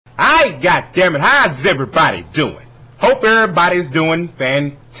Alright, goddammit, how's everybody doing? Hope everybody's doing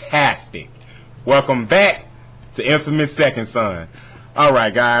fantastic. Welcome back to Infamous Second Son.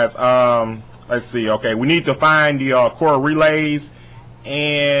 Alright guys, let's see, okay, we need to find the core relays,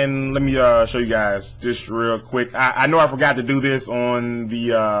 and let me show you guys just real quick. I know I forgot to do this on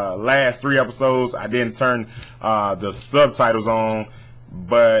the last 3 episodes. I didn't turn the subtitles on,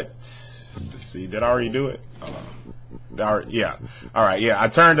 but let's see, did I already do it? Yeah. All right. Yeah, I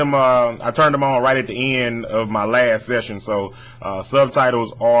turned them on right at the end of my last session. So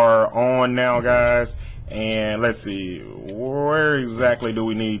subtitles are on now, guys. And let's see, where exactly do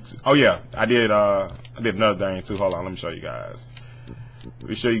we need to? Oh yeah, I did another thing too. Hold on, let me show you guys. Let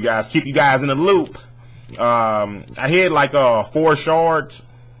me show you guys, keep you guys in the loop. I had like 4 shards,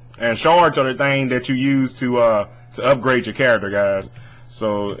 and shards are the thing that you use to upgrade your character, guys.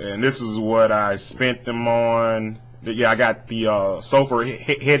 So, and this is what I spent them on. Yeah, I got the sulfur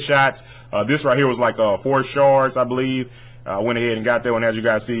headshots. This right here was like 4 shards, I believe. I went ahead and got that one. As you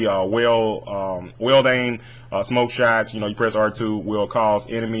guys see, well aimed smoke shots. You know, you press R2 will cause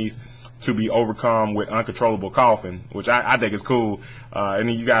enemies to be overcome with uncontrollable coughing, which I think is cool. And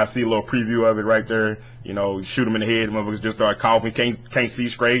then you guys see a little preview of it right there. You know, shoot them in the head, motherfuckers just start coughing, can't see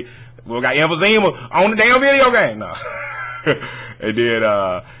straight. We got emphysema on the damn video game. No. And then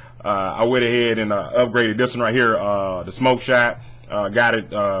I went ahead and upgraded this one right here, the smoke shot. Got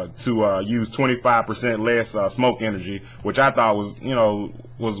it to use 25% less smoke energy, which I thought was, you know,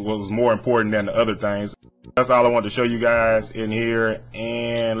 was more important than the other things. That's all I wanted to show you guys in here.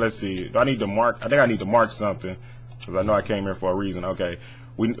 And let's see, do I need to mark? I think I need to mark something, because I know I came here for a reason. Okay,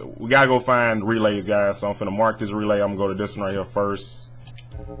 we gotta go find relays, guys. So I'm gonna mark this relay. I'm gonna go to this one right here first.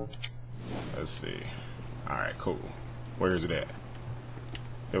 Let's see. All right, cool. Where is it at?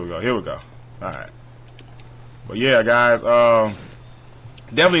 Here we go. Here we go. All right. But yeah, guys,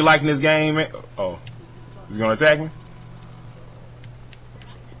 definitely liking this game. Oh, is he gonna attack me?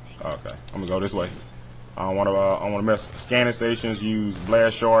 Okay, I'm gonna go this way. I don't want to mess. Scanning stations use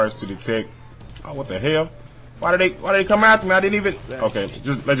blast shards to detect. Oh, what the hell? Why did they come after me? I didn't even. Okay, let's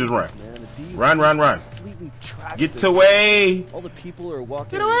just run. Run. Get away! All the people are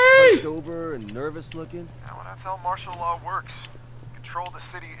walking hunched over and nervous looking. Now, that's how martial law works. Control the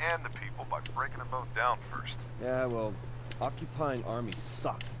city and the people by breaking them both down first. Yeah, well, occupying armies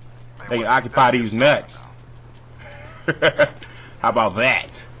suck. They can occupy these nuts. How about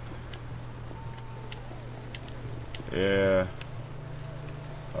that? Yeah.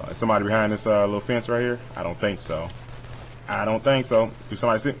 Is somebody behind this little fence right here? I don't think so. I don't think so. Do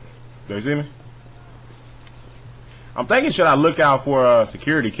somebody see? Do they see me? I'm thinking, should I look out for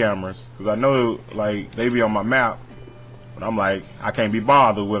security cameras? Because I know, like, they be on my map. But I'm like, I can't be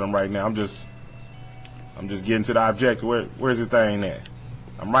bothered with them right now. I'm just getting to the objective. Where's this thing at?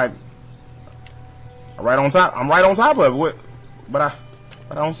 I'm right on top. I'm right on top of it. But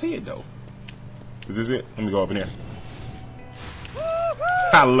I don't see it though. Is this it? Let me go up in here.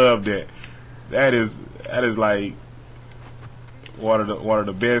 I love that. That is like one of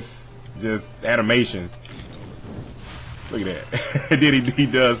the best just animations. Look at that. he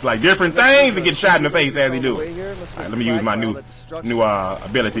does like different things and get shot in the face as he do it. Alright, let me use my new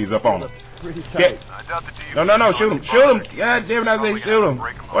abilities up on him. Yeah. No, shoot him. God damn it, I say shoot him.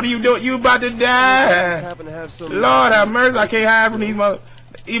 What are you doing? You about to die. Lord have mercy, I can't hide from these mother.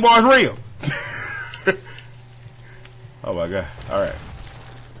 These boys real. Oh my god. Alright,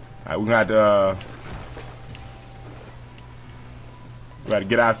 we're gonna have to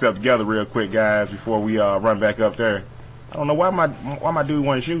get ourselves together real quick, guys, before we run back up there. I don't know why my dude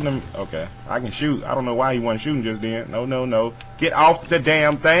wasn't shooting him. Okay, I can shoot. I don't know why he wasn't shooting just then. No. Get off the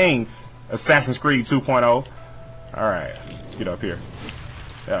damn thing. Assassin's Creed 2.0. All right, let's get up here.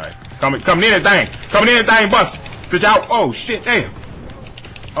 All right, coming in the thing, bust. Sit out. Oh shit, damn.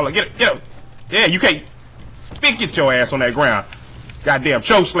 Hold on, get it. Yeah, you can't. Get your ass on that ground. Goddamn,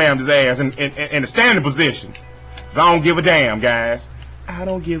 choke slammed his ass in a standing position. 'Cause I don't give a damn, guys. I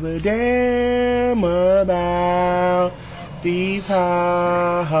don't give a damn about these hoes,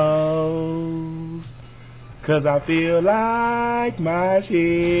 'cause I feel like my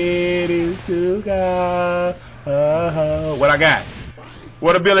shit is to go. What I got?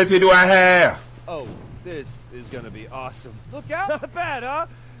 What ability do I have? Oh, this is gonna be awesome. Look out! Not bad, huh?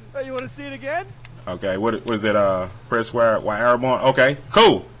 You want to see it again? Okay, what is it? Press square while airborne. Okay,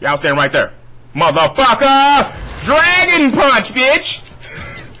 cool. Y'all stand right there, motherfucker! Dragon punch, bitch!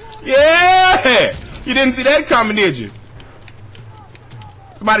 Yeah! You didn't see that coming, did you?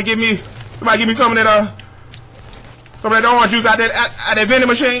 Somebody give me some of that orange juice out that vending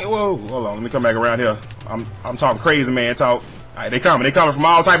machine. Whoa, hold on, let me come back around here. I'm talking crazy man talk. Alright, they coming from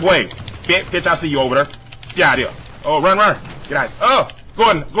all type of ways. Bitch, I see you over there. Get out of here. Oh, run. Get out. Oh, go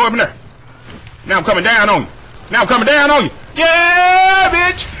up in there. Now I'm coming down on you. Yeah,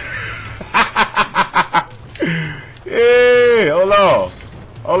 bitch. Yeah,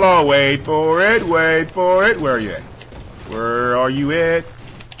 hold on. Wait for it. Where are you at? Where are you at?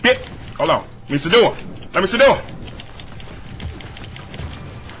 Bitch. Hold on. Let me subdue him.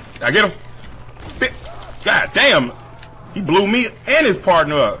 Did I get him? Bitch. God damn. He blew me and his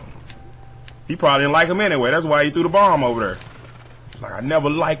partner up. He probably didn't like him anyway. That's why he threw the bomb over there. Like, I never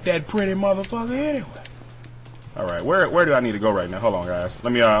liked that pretty motherfucker anyway. Alright, where do I need to go right now? Hold on, guys.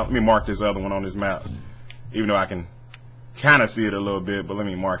 Let me mark this other one on this map. Even though I can kind of see it a little bit, but let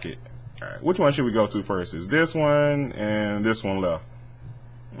me mark it. Alright, which one should we go to first? Is this one and this one left?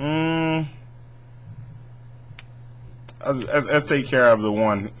 Let's take care of the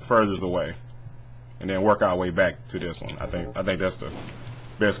one furthest away. And then work our way back to this one. I think that's the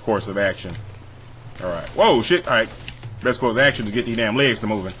best course of action. Alright. Whoa, shit. Alright. Best course of action to get these damn legs to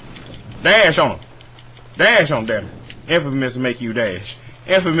moving. Dash on them. Damn it. Infamous make you dash.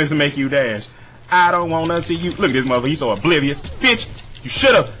 I don't wanna see you. Look at this motherfucker. He's so oblivious. Bitch, you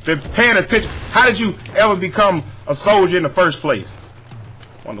should have been paying attention. How did you ever become a soldier in the first place?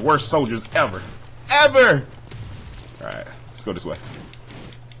 One of the worst soldiers ever. Alright. Let's go this way.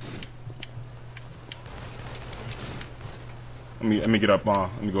 Let me get up on.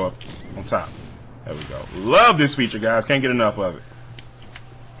 Let me go up on top. There we go. Love this feature, guys. Can't get enough of it.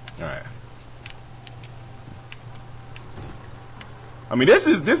 All right. I mean, this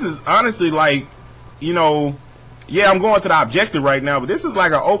is honestly like, you know, yeah, I'm going to the objective right now, but this is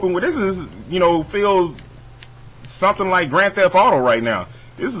like an open. This is, you know, feels something like Grand Theft Auto right now.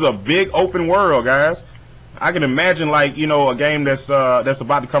 This is a big open world, guys. I can imagine, like, you know, a game that's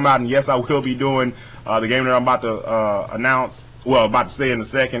about to come out, and yes, I will be doing the game that I'm about to announce. Well, about to say in a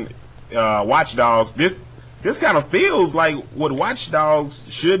second, Watch Dogs. This kind of feels like what Watch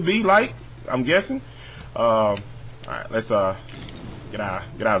Dogs should be like. I'm guessing. All right, let's get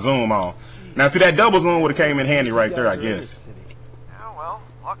our zoom on. Now, see, that double zoom would have came in handy right there, I guess. Yeah, well,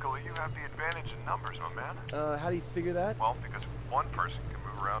 luckily you have the advantage in numbers, my man. How do you figure that? Well, because one person can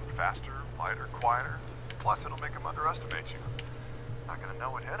move around faster, lighter, quieter. Plus, it'll make him underestimate you. Not gonna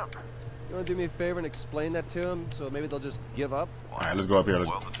know what hit him. You want to do me a favor and explain that to them, so maybe they'll just give up? All right, let's go up here.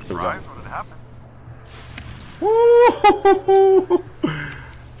 Well, the surprise when it happens. Woo!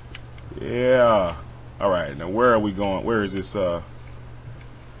 Yeah. All right. Now, where are we going? Where is this? Is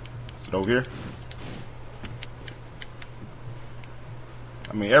it over here?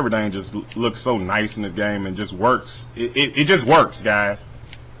 I mean, everything just looks so nice in this game and just works. It just works, guys.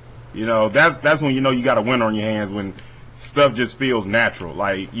 You know, that's when you know you got a winner on your hands, when stuff just feels natural.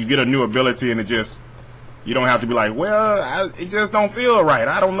 Like, you get a new ability and it just, you don't have to be like, well, it just don't feel right.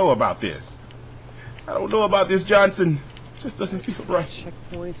 I don't know about this. Johnson. It just doesn't feel right.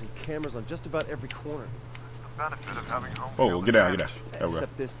 Checkpoints and cameras on just about every corner. The benefit of having home Oh, field get out. advantage. There we go.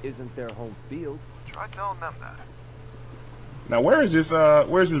 Except this isn't their home field. Try telling them that. Now, where's this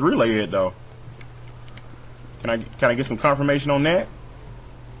relay at, though? Can I get some confirmation on that?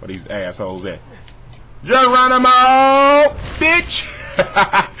 Where these assholes at? Geronimo, bitch!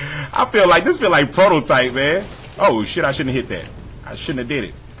 I feel like this like Prototype, man. Oh shit! I shouldn't have hit that. I shouldn't have did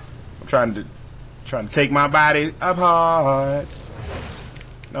it. I'm trying to take my body apart.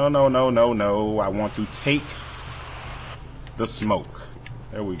 No. I want to take the smoke.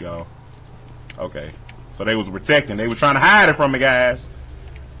 There we go. Okay. So they was protecting. They was trying to hide it from me, guys.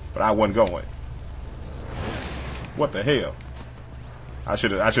 But I wasn't going. What the hell? I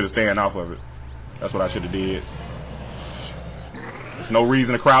should have stayed off of it. That's what I should have did. There's no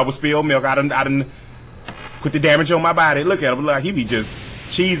reason the crowd would spill milk. I didn't put the damage on my body. Look at him, like he be just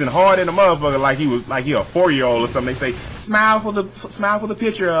cheesing hard in the motherfucker, like he a 4-year-old or something. They say smile for the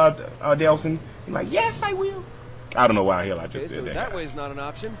picture, Delsin. I'm like, yes, I will. I don't know why the hell I just said that. That way's not an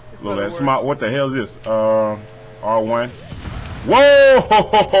option. Little smart. What the hell is this? R1.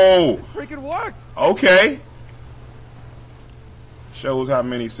 Whoa! It freaking worked. Okay. Shows how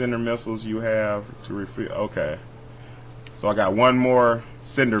many cinder missiles you have to refill. Okay. So I got one more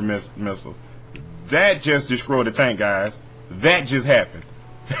cinder missile. That just destroyed the tank, guys. That just happened.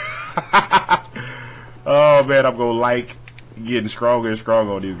 Oh man, I'm gonna like getting stronger and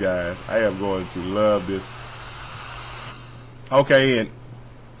stronger on these guys. I am going to love this. Okay, and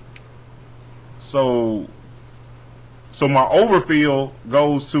so my overfill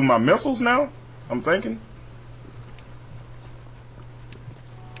goes to my missiles now. I'm thinking.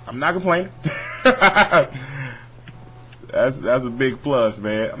 I'm not complaining. That's a big plus,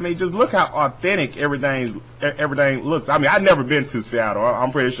 man. I mean, just look how authentic everything looks. I mean, I've never been to Seattle.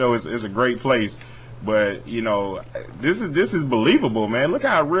 I'm pretty sure it's a great place, but you know, this is believable, man. Look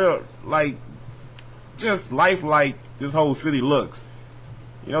how real, like, just lifelike this whole city looks.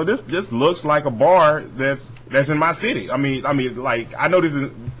 You know, this looks like a bar that's in my city. I mean, like, I know this is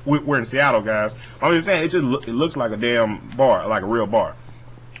we're in Seattle, guys. I'm just saying, it looks like a damn bar, like a real bar.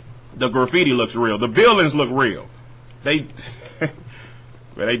 The graffiti looks real. The buildings look real. They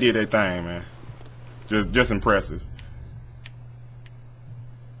did their thing, man. Just impressive.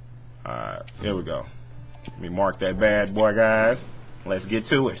 Alright, here we go. Let me mark that bad boy, guys. Let's get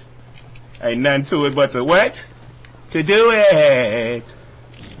to it. Ain't nothing to it but to what? To do it.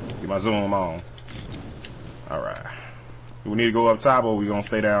 Get my zoom on. Alright. Do we need to go up top or we gonna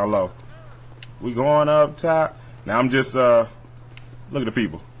stay down low? We going up top. Now I'm just look at the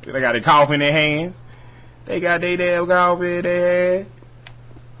people. They got their coffee in their hands. They got their damn coffee in their hand.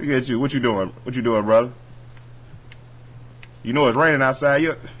 Look at you. What you doing? What you doing, brother? You know it's raining outside.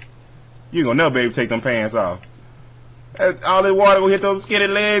 You ain't gonna never be able to take them pants off. All this water will hit those skinny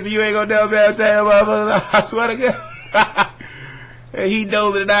legs and you ain't gonna never be able to take them off. I swear to God. And he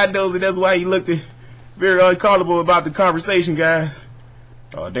knows it and I knows it. That's why he looked very uncomfortable about the conversation, guys.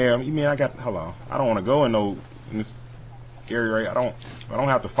 Oh, damn. You mean I got... Hold on. I don't want to go in this area, right? I don't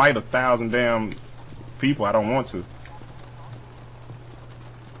have to fight 1,000 damn people. I don't want to.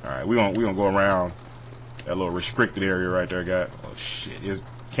 Alright, we gonna go around that little restricted area right there, guys. Oh shit,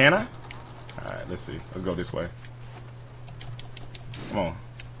 can I? Alright, let's see. Let's go this way. Come on.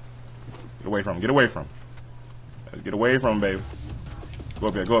 Get away from him. Get away from him. Let's get away from him, baby. Go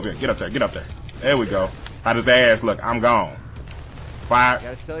up there, go up there. Get up there, get up there. There we go. How does the ass look? I'm gone. Fire. I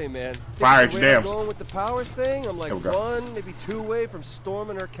gotta tell you, man. Fire at your damn. Going with the powers thing, I'm like 1, maybe 2 away from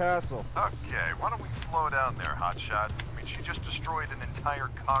storming her castle. Okay, why don't we slow down there, hotshot? I mean, she just destroyed an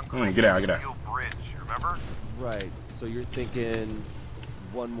entire concrete get out. steel bridge. You remember? Right. So you're thinking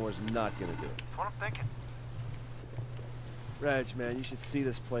one more's not gonna do it. That's what I'm thinking. Reg, man, you should see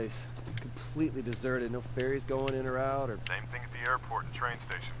this place. It's completely deserted. No ferries going in or out. Or same thing at the airport and train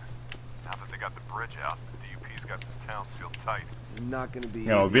station. Now that they got the bridge out, the DUP's got this town sealed tight. It's not going to be. You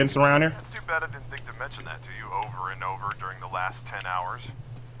know, events around here. It's too bad I didn't think to mention that to you over and over during the last 10 hours.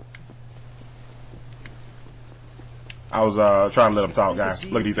 I was trying to let them talk, guys.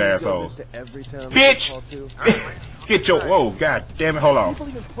 Look at these assholes. Bitch! Get your... Whoa, god damn it. Hold on.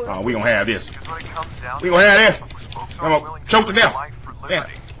 We gonna have this. We gonna have this. I'm gonna choke to death. Damn.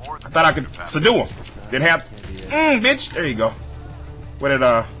 I thought I could subdue him. Didn't have... bitch. There you go. Where did,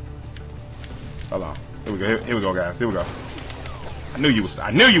 Hold on. Here we go. Here we go, guys. Here we go. I knew you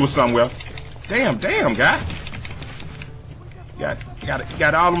was somewhere. Damn, guy.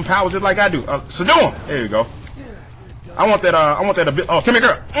 Got all them powers just like I do. Subdue him. There you go. I want that oh, come here,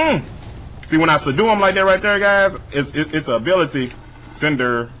 girl. See, when I subdue him like that right there, guys, it's an ability.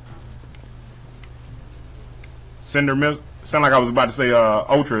 Cinder mist. Sound like I was about to say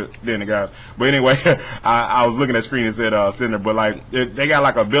Ultra, didn't it, guys? But anyway, I was looking at the screen and said Cinder, but like they got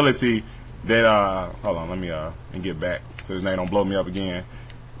like ability that hold on, let me get back so his name don't blow me up again.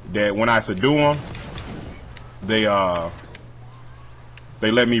 That when I subdue him, they let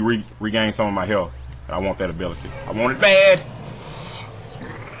me regain some of my health. I want that ability. I want it bad.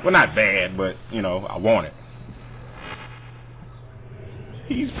 Well, not bad, but, you know, I want it.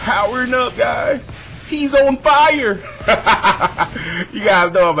 He's powering up, guys. He's on fire. You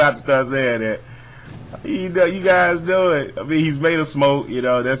guys know I'm about to start saying that. You guys know it. I mean, he's made of smoke. You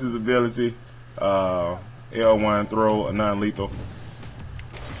know, that's his ability. L1 throw, a non-lethal.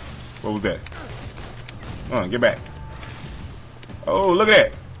 What was that? Get back. Oh, look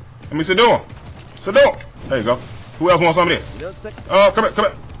at that. Let me subdue him. So don't. There you go. Who else wants some of this? Oh, come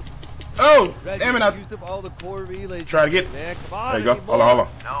here. Oh, damn it! I used up all the core relays. Try to get. Man, there you go. Hold on.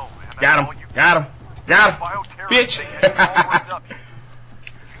 No, got him. Bitch.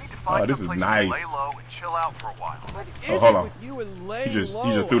 Oh, this is nice. Oh, hold on. You just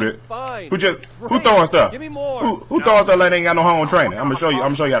threw that. Who throwing stuff? Give me more. Who throwing stuff like they ain't got no home training? I'm gonna show you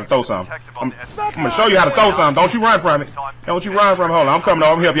how to throw something. I'm gonna show you how to throw something. Don't you run from it. Don't you run from it. Hold on. I'm coming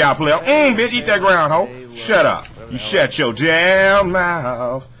over. I'm help y'all play. Bitch, eat that ground, ho. Shut up. You shut your damn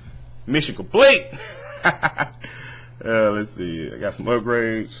mouth. Mission complete. Let's see. I got some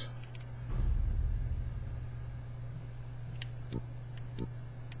upgrades.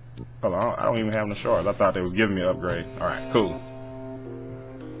 Hold on. I don't even have no shards. I thought they was giving me an upgrade. All right, cool.